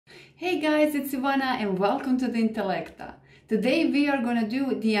Hey guys, it's Ivana and welcome to the Intellecta. Today we are going to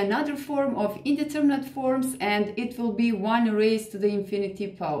do the another form of indeterminate forms, and it will be 1 raised to the infinity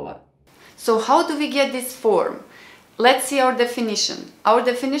power. So how do we get this form? Let's see our definition. Our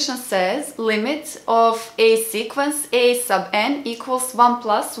definition says limit of a sequence a sub n equals 1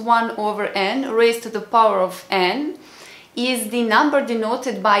 plus 1 over n raised to the power of n is the number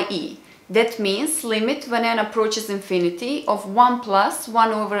denoted by e. That means limit when n approaches infinity of 1 plus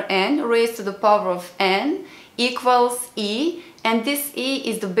 1 over n raised to the power of n equals e, and this e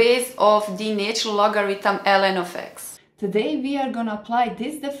is the base of the natural logarithm ln of x. Today we are going to apply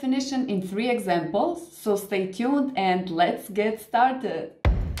this definition in 3 examples, so stay tuned and let's get started.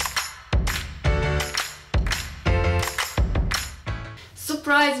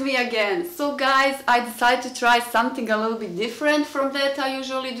 Surprise me again! So guys, I decided to try something a little bit different from that I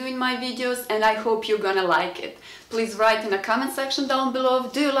usually do in my videos, and I hope you're gonna like it. Please write in the comment section down below,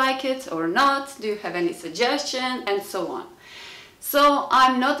 do you like it or not, do you have any suggestion, and so on. So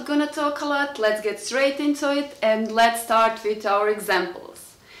I'm not gonna talk a lot, let's get straight into it and let's start with our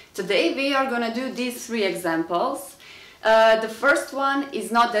examples. Today we are gonna do these 3 examples. The first one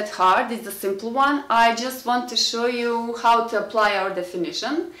is not that hard, it's a simple one. I just want to show you how to apply our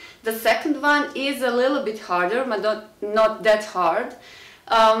definition. The second one is a little bit harder, but not that hard.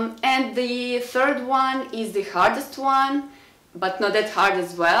 And the third one is the hardest one, but not that hard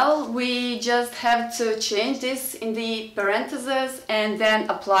as well. We just have to change this in the parentheses and then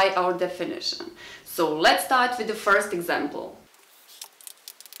apply our definition. So let's start with the first example.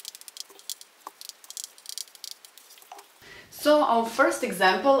 So our first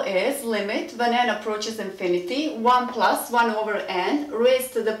example is limit when n approaches infinity 1 plus 1 over n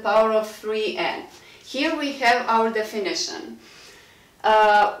raised to the power of 3n. Here we have our definition.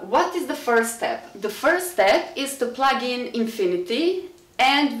 What is the first step? The first step is to plug in infinity,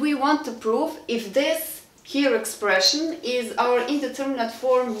 and we want to prove if this here expression is our indeterminate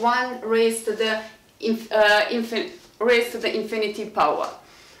form 1 raised to the infinity power.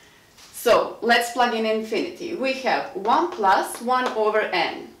 So let's plug in infinity. We have 1 plus 1 over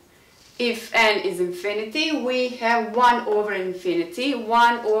n. If n is infinity, we have 1 over infinity,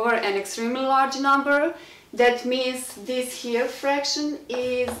 1 over an extremely large number. That means this here fraction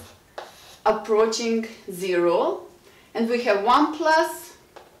is approaching 0. And we have 1 plus,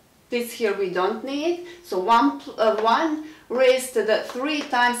 this here we don't need, so 1 raised to the 3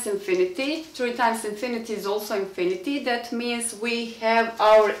 times infinity. 3 times infinity is also infinity. That means we have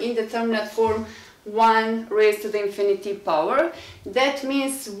our indeterminate form 1 raised to the infinity power. That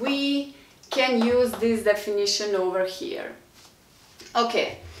means we can use this definition over here.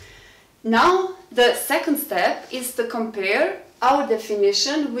 Okay, now the second step is to compare our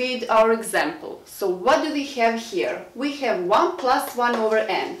definition with our example. So what do we have here? We have 1 plus 1 over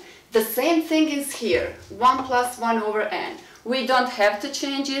n. The same thing is here, 1 plus 1 over n. We don't have to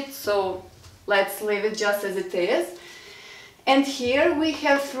change it, so let's leave it just as it is. And here we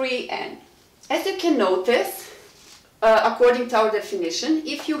have 3n. As you can notice, according to our definition,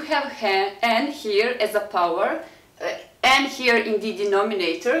 if you have n here as a power, n here in the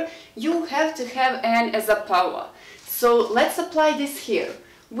denominator, you have to have n as a power. So let's apply this here.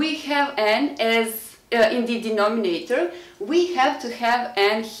 We have n as in the denominator, we have to have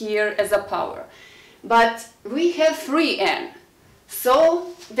n here as a power. But we have 3n,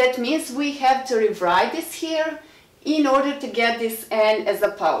 so that means we have to rewrite this here in order to get this n as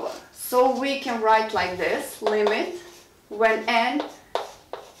a power. So we can write like this, limit when n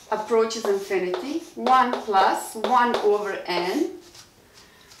approaches infinity, 1 plus 1 over n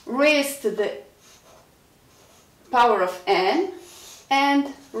raised to the power of n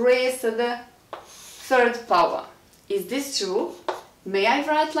and raised to the 3rd power. Is this true? May I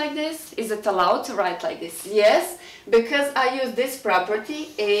write like this? Is it allowed to write like this? Yes, because I use this property,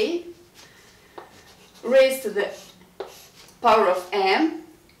 a raised to the power of m,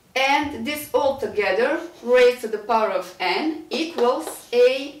 and this all together raised to the power of n equals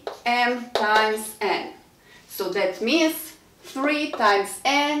a m times n. So that means 3 times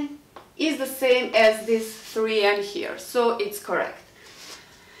n is the same as this 3n here, so it's correct.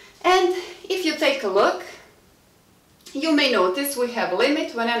 And if you take a look, you may notice we have a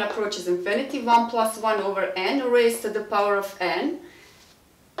limit when n approaches infinity, 1 plus 1 over n raised to the power of n.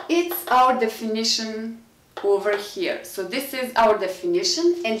 It's our definition over here. So this is our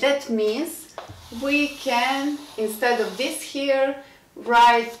definition, and that means we can, instead of this here,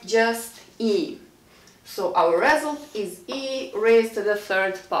 write just e. So our result is e raised to the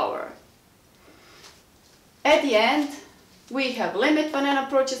 3rd power. At the end, we have limit when n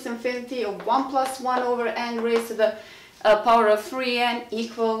approaches infinity of 1 plus 1 over n raised to the power of 3n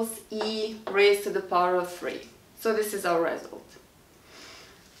equals e raised to the power of 3. So this is our result.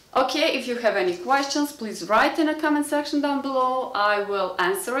 Okay, if you have any questions, please write in the comment section down below. I will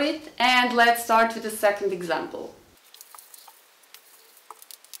answer it. And let's start with the second example.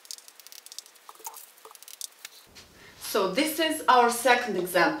 So this is our second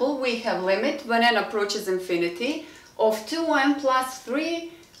example. We have limit when n approaches infinity of 2n plus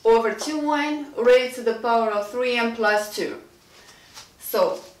 3 over 2n raised to the power of 3n plus 2.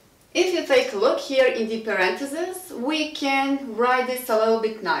 So if you take a look here in the parentheses, we can write this a little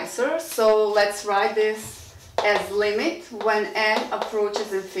bit nicer. So let's write this as limit when n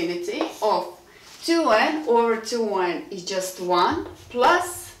approaches infinity of 2n over 2n is just 1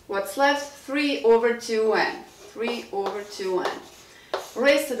 plus what's left 3 over 2n. 3 over 2n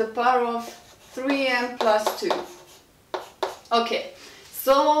raised to the power of 3n plus 2. Okay,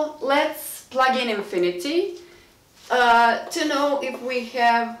 so let's plug in infinity to know if we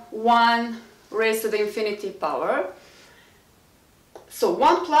have 1 raised to the infinity power. So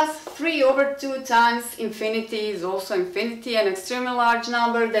 1 plus 3 over 2 times infinity is also infinity, an extremely large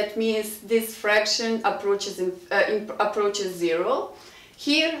number. That means this fraction approaches 0.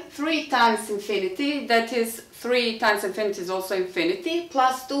 Here 3 times infinity, that is 3 times infinity is also infinity,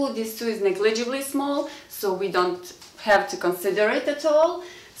 plus 2, this 2 is negligibly small, so we don't have to consider it at all.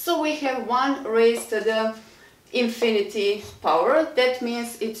 So we have 1 raised to the infinity power. That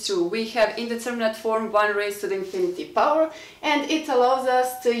means it's true. We have indeterminate form 1 raised to the infinity power, and it allows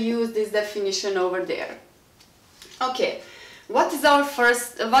us to use this definition over there. Okay. What is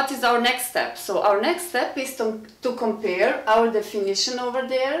our next step? So our next step is to compare our definition over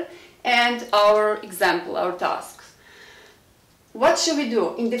there and our example, our tasks. What should we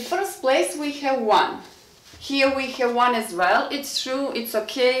do? In the first place we have 1. Here we have 1 as well. It's true, it's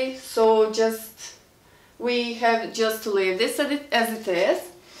okay, so we have just to leave this as it is.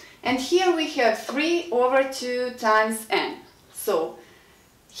 And here we have 3 over 2 times n. So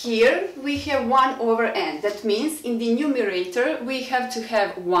here we have 1 over n. That means in the numerator we have to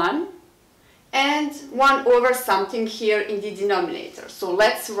have 1 and 1 over something here in the denominator. So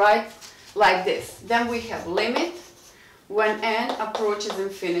let's write like this. Then we have limit when n approaches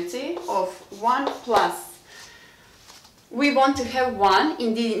infinity of 1 plus. We want to have 1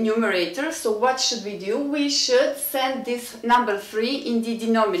 in the numerator, so what should we do? We should send this number 3 in the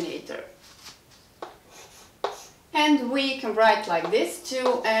denominator. And we can write like this,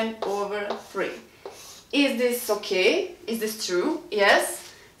 2n over 3. Is this okay? Is this true?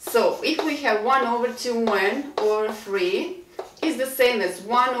 Yes. So if we have 1 over 2n over 3 is the same as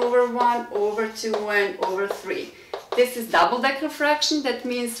 1 over 1 over 2n over 3. This is double-decker fraction. That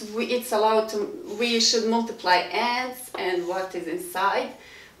means we should multiply n's and what is inside.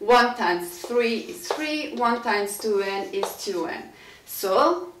 1 times 3 is 3, 1 times 2n is 2n.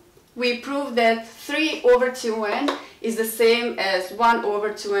 So we prove that 3 over 2n is the same as 1 over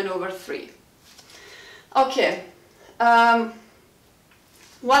 2n over 3. Okay,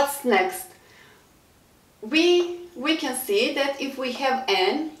 what's next? We can see that if we have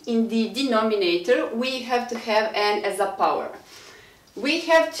n in the denominator, we have to have n as a power. We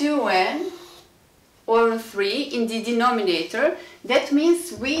have 2n over 3 in the denominator. That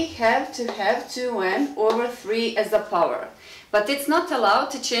means we have to have 2n over 3 as a power. But it's not allowed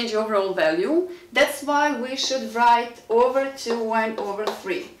to change overall value. That's why we should write over 2n over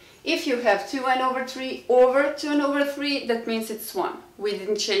 3. If you have 2n over 3 over 2n over 3, that means it's 1. We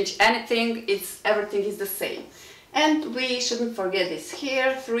didn't change anything, everything is the same. And we shouldn't forget this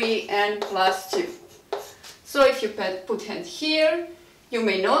here, 3n plus 2. So if you put n here, you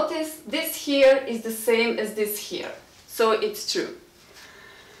may notice this here is the same as this here. So it's true.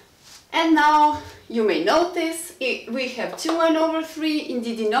 And now you may notice we have 2n over 3 in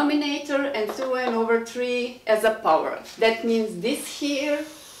the denominator and 2n over 3 as a power. That means this here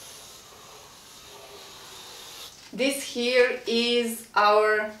is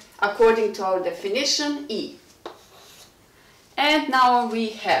according to our definition, e. And now we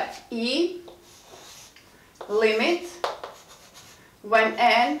have e limit when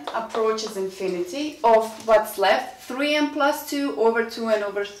n approaches infinity of what's left, 3n plus 2 over 2n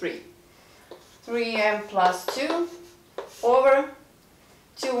over 3. 3n plus 2 over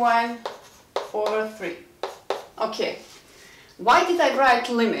 2n over 3. Okay, why did I write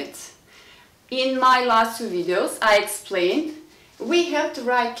limit? In my last 2 videos I explained we have to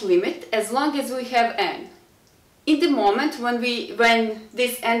write limit as long as we have n. In the moment when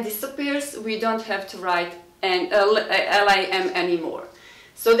this n disappears, we don't have to write lim anymore.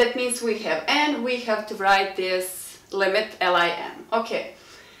 So that means we have n, we have to write this limit lim. Okay,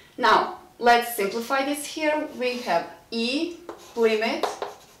 now let's simplify this here. We have e limit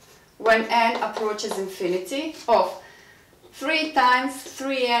when n approaches infinity of 3 times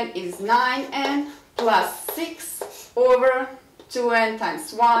 3n is 9n plus 6 over 2n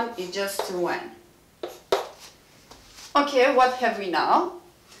times 1 is just 2n. Okay, what have we now?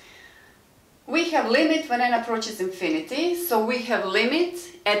 We have limit when n approaches infinity, so we have limit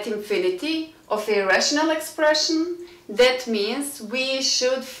at infinity of a rational expression. That means we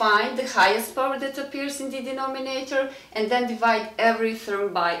should find the highest power that appears in the denominator and then divide every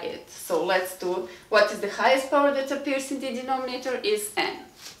term by it. So let's do what is the highest power that appears in the denominator is n.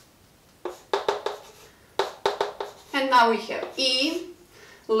 And now we have e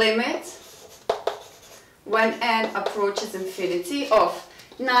limit when n approaches infinity of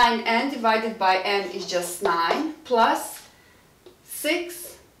 9n divided by n is just 9 plus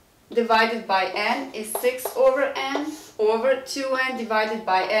 6 divided by n is 6 over n over 2n divided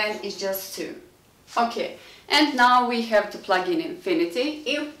by n is just 2. Okay, and now we have to plug in infinity.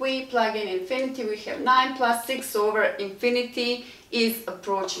 If we plug in infinity, we have 9 plus 6 over infinity is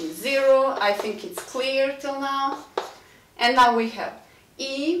approaching 0. I think it's clear till now. And now we have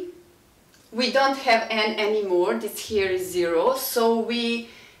e. We don't have n anymore. This here is 0. So we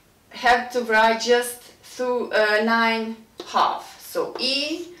have to write just through 9 half. So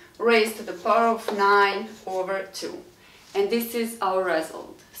e raised to the power of 9 over 2. And this is our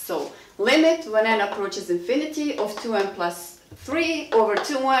result. So limit when n approaches infinity of 2n plus 3 over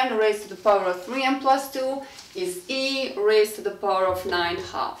 2n raised to the power of 3n plus 2 is e raised to the power of 9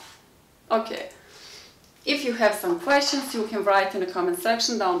 half. Okay. If you have some questions, you can write in the comment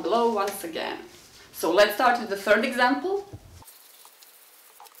section down below once again. So let's start with the third example.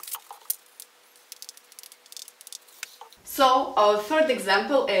 So our third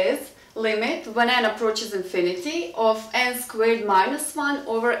example is limit when n approaches infinity of n squared minus 1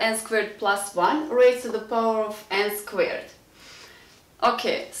 over n squared plus 1 raised to the power of n squared.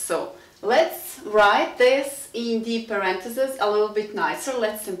 Okay, so let's write this in the parentheses a little bit nicer.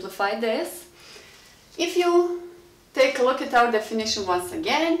 Let's simplify this. If you take a look at our definition once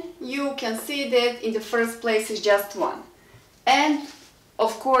again, you can see that in the first place is just 1. And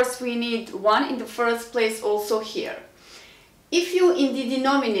of course we need 1 in the first place also here. If you in the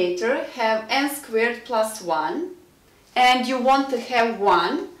denominator have n squared plus 1 and you want to have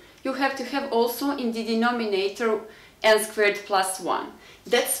 1, you have to have also in the denominator n squared plus 1.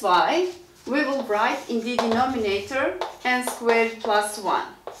 That's why we will write in the denominator n squared plus 1.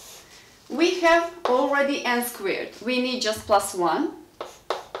 We have already n squared. We need just plus 1.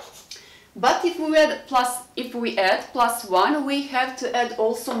 But if we add plus 1, we have to add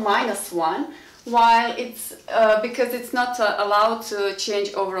also minus 1, while it's because it's not allowed to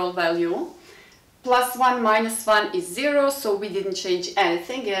change overall value. Plus 1 minus 1 is 0, so we didn't change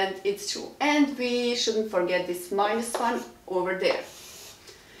anything, and it's true. And we shouldn't forget this minus 1 over there.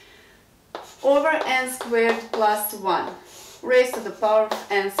 Over n squared plus 1 raised to the power of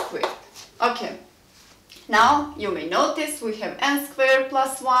n squared. Okay, now you may notice we have n squared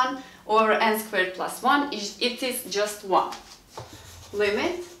plus 1 over n squared plus 1, it is just 1.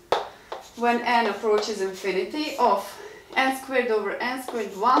 Limit when n approaches infinity of n squared over n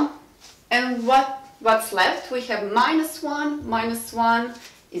squared 1, and what's left? We have minus 1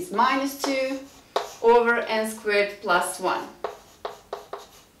 is minus 2 over n squared plus 1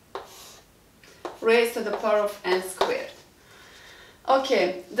 raised to the power of n squared.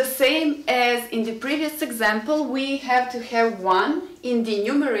 Okay, the same as in the previous example, we have to have 1 in the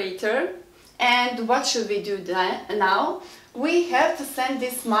numerator. And what should we do now? We have to send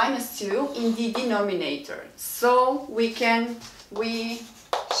this minus 2 in the denominator. So we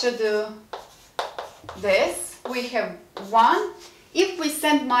should do this. We have 1. If we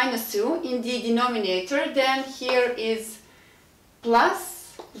send minus 2 in the denominator, then here is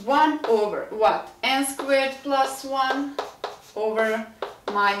plus 1 over what? N squared plus 1 over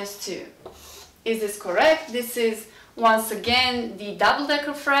minus 2. Is this correct? This is once again the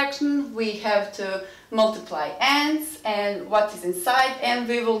double-decker fraction. We have to multiply n's and what is inside, and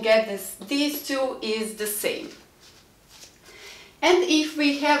we will get this. These two is the same. And if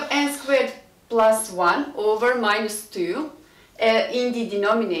we have n squared plus 1 over minus 2 in the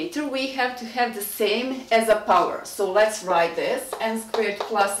denominator, we have to have the same as a power. So let's write this, n squared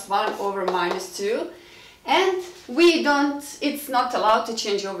plus 1 over minus 2. And it's not allowed to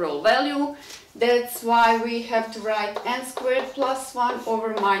change overall value. That's why we have to write n squared plus 1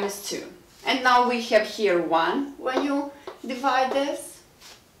 over minus 2. And now we have here 1 when you divide this.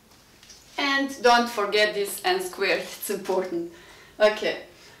 And don't forget this n squared, it's important. Okay.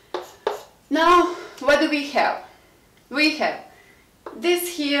 Now, what do we have? We have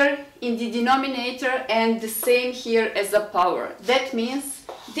this here in the denominator and the same here as a power. That means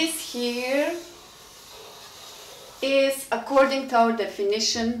this here is, according to our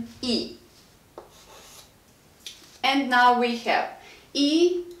definition, e. And now we have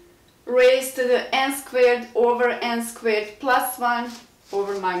e raised to the n squared over n squared plus 1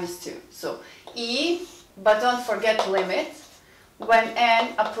 over minus 2. So e, but don't forget limit, when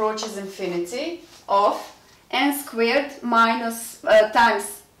n approaches infinity, of n squared minus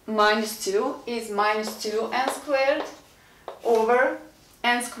times minus 2 is minus 2n squared over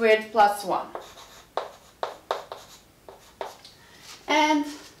n squared plus 1. And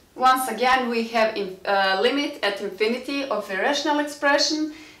once again we have a limit at infinity of a rational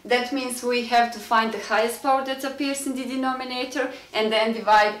expression. That means we have to find the highest power that appears in the denominator and then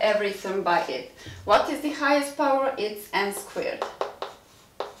divide every term by it. What is the highest power? It's n squared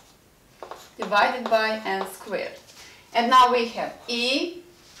divided by n squared. And now we have e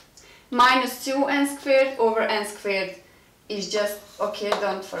minus 2n squared over n squared is just, okay,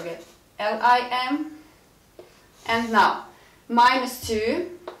 don't forget lim. And now minus 2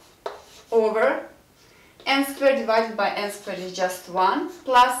 over n squared divided by n squared is just 1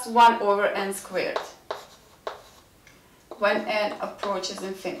 plus 1 over n squared when n approaches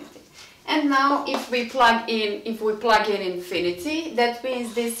infinity. And now if we plug in infinity, that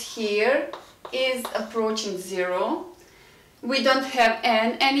means this here is approaching 0. We don't have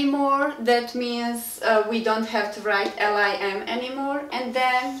n anymore, that means we don't have to write lim anymore, and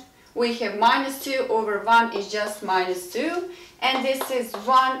then we have minus 2 over 1 is just minus 2, and this is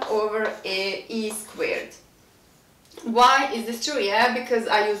 1 over e squared. Why is this true? Yeah, because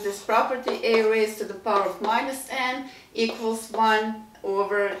I use this property, a raised to the power of minus n equals 1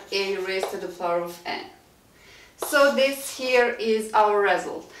 over a raised to the power of n. So this here is our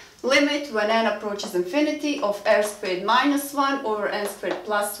result. Limit when n approaches infinity of r squared minus 1 over n squared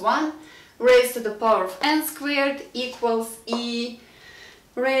plus 1 raised to the power of n squared equals e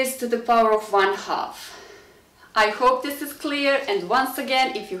raised to the power of 1/2. I hope this is clear, and once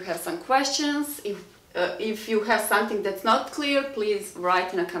again, if you have some questions, if you have something that's not clear, please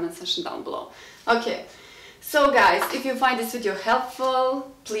write in a comment section down below. Okay, so guys, if you find this video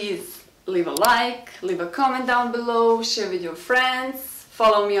helpful, please leave a like, leave a comment down below, share with your friends,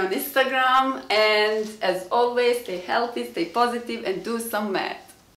 follow me on Instagram, and as always, stay healthy, stay positive, and do some math.